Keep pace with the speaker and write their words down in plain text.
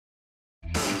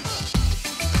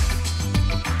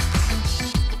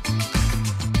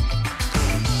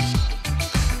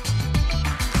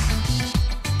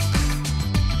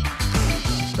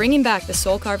Bringing back the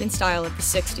soul carving style of the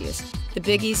 60s, the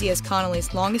Big Easy is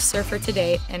Connelly's longest surfer to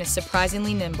date and is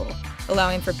surprisingly nimble,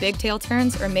 allowing for big tail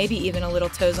turns or maybe even a little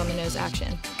toes on the nose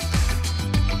action.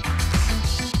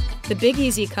 The Big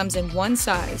Easy comes in one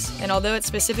size, and although it's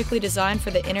specifically designed for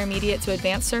the intermediate to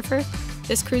advanced surfer,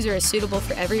 this cruiser is suitable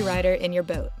for every rider in your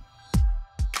boat.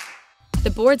 The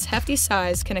board's hefty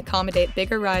size can accommodate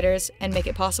bigger riders and make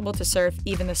it possible to surf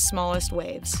even the smallest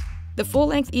waves. The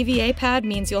full-length EVA pad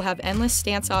means you'll have endless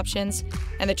stance options,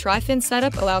 and the tri-fin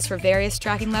setup allows for various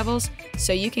tracking levels,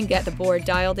 so you can get the board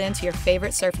dialed into your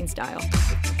favorite surfing style.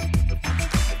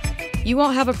 You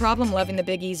won't have a problem loving the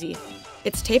Big Easy.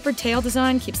 Its tapered tail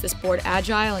design keeps this board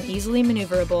agile and easily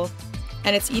maneuverable,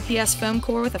 and its EPS foam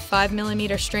core with a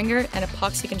 5mm stringer and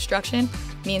epoxy construction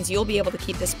means you'll be able to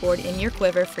keep this board in your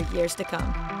quiver for years to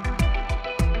come.